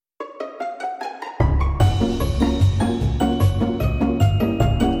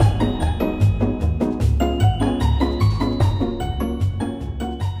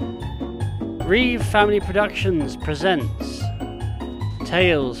Reeve Family Productions presents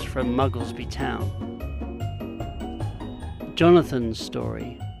Tales from Mugglesby Town. Jonathan's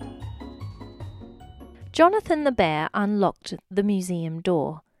story. Jonathan the bear unlocked the museum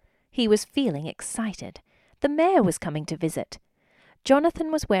door. He was feeling excited. The mayor was coming to visit. Jonathan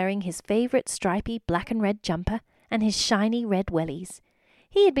was wearing his favourite stripy black and red jumper and his shiny red wellies.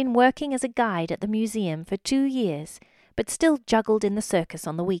 He had been working as a guide at the museum for 2 years, but still juggled in the circus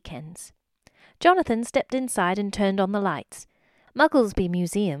on the weekends. Jonathan stepped inside and turned on the lights. Mugglesby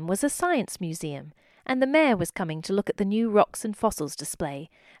Museum was a science museum, and the mayor was coming to look at the new rocks and fossils display,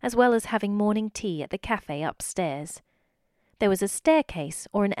 as well as having morning tea at the cafe upstairs. There was a staircase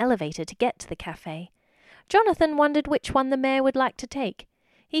or an elevator to get to the cafe. Jonathan wondered which one the mayor would like to take.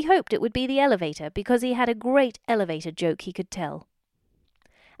 He hoped it would be the elevator because he had a great elevator joke he could tell.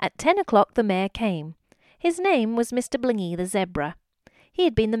 At 10 o'clock the mayor came. His name was Mr. Blingy the zebra. He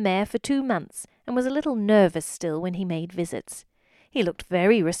had been the mayor for 2 months and was a little nervous still when he made visits. He looked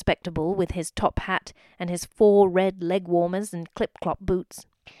very respectable with his top hat and his 4 red leg warmers and clip-clop boots.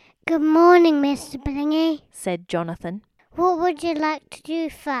 "Good morning, Mr. Blingy," said Jonathan. "What would you like to do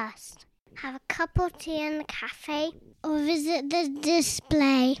first? Have a cup of tea in the cafe or visit the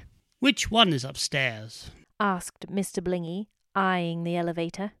display?" Which one is upstairs? Asked Mr. Blingy, eyeing the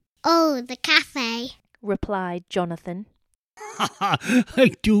elevator. "Oh, the cafe," replied Jonathan.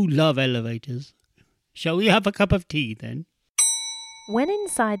 I do love elevators. Shall we have a cup of tea then? When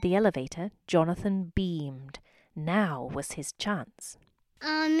inside the elevator, Jonathan beamed. Now was his chance.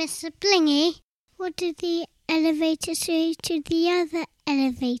 Mr. Blingy, what did the elevator say to the other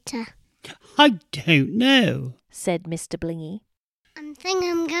elevator?" I don't know, said Mr. Blingy. "I think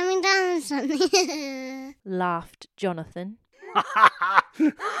I'm coming down something." Laughed Jonathan.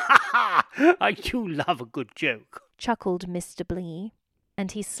 I do love a good joke, chuckled Mr. Blingy,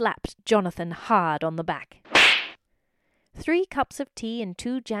 and he slapped Jonathan hard on the back. 3 cups of tea and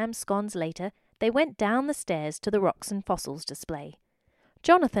 2 jam scones later, they went down the stairs to the rocks and fossils display.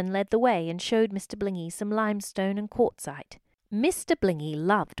 Jonathan led the way and showed Mr. Blingy some limestone and quartzite. Mr. Blingy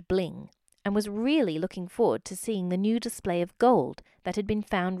loved bling, and was really looking forward to seeing the new display of gold that had been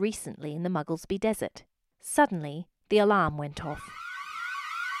found recently in the Mugglesby Desert. Suddenly, the alarm went off.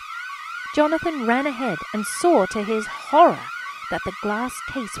 Jonathan ran ahead and saw to his horror that the glass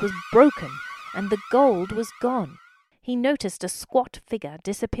case was broken and the gold was gone. He noticed a squat figure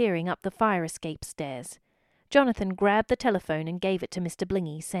disappearing up the fire escape stairs. Jonathan grabbed the telephone and gave it to Mr.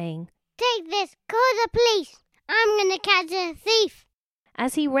 Blingy, saying, "Take this, call the police. I'm going to catch a thief."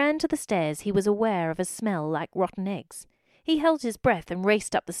 As he ran to the stairs, he was aware of a smell like rotten eggs. He held his breath and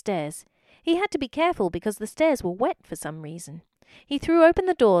raced up the stairs. He had to be careful because the stairs were wet for some reason. He threw open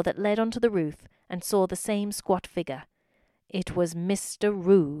the door that led onto the roof and saw the same squat figure. It was Mr.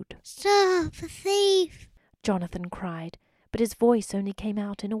 Rood. "Stop the thief!" Jonathan cried, but his voice only came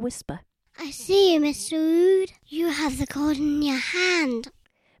out in a whisper. "I see you, Mr. Rood. You have the gold in your hand."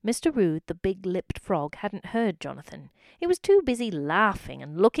 Mr. Rood, the big-lipped frog, hadn't heard Jonathan. He was too busy laughing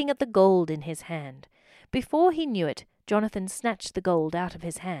and looking at the gold in his hand. Before he knew it, Jonathan snatched the gold out of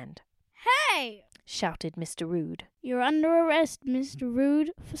his hand. "Hey!" shouted Mr. Rood. "You're under arrest, Mr.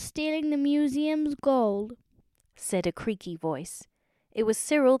 Rood, for stealing the museum's gold," said a creaky voice. It was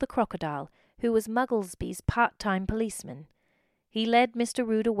Cyril the crocodile, who was Mugglesby's part-time policeman. He led Mr.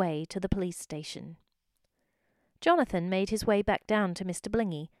 Rood away to the police station. Jonathan made his way back down to Mr.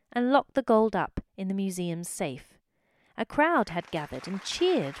 Blingy and locked the gold up in the museum's safe. A crowd had gathered and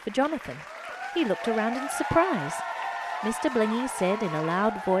cheered for Jonathan. He looked around in surprise. Mr. Blingy said in a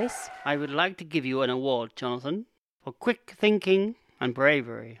loud voice, I would like to give you an award, Jonathan, for quick thinking and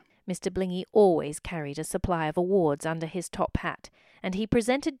bravery. Mr. Blingy always carried a supply of awards under his top hat, and he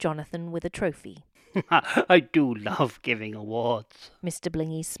presented Jonathan with a trophy. I do love giving awards. Mr.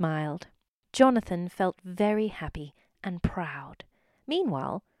 Blingy smiled. Jonathan felt very happy and proud.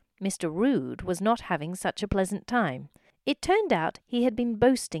 Meanwhile, Mr. Rood was not having such a pleasant time. It turned out he had been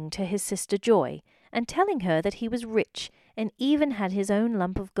boasting to his sister Joy, and telling her that he was rich and even had his own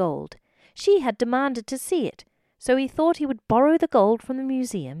lump of gold. She had demanded to see it, so he thought he would borrow the gold from the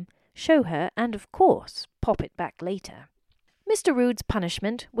museum, show her, and, of course, pop it back later. Mr. Rood's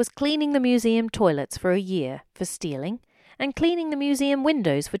punishment was cleaning the museum toilets for a year for stealing, and cleaning the museum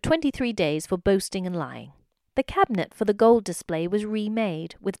windows for 23 days for boasting and lying. The cabinet for the gold display was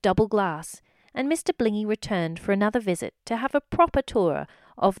remade with double glass, and Mr. Blingy returned for another visit to have a proper tour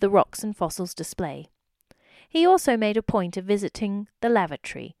of the rocks and fossils display. He also made a point of visiting the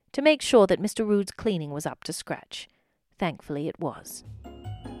lavatory to make sure that Mr. Rood's cleaning was up to scratch. Thankfully it was.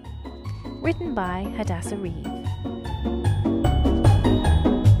 Written by Hadassah Reeve.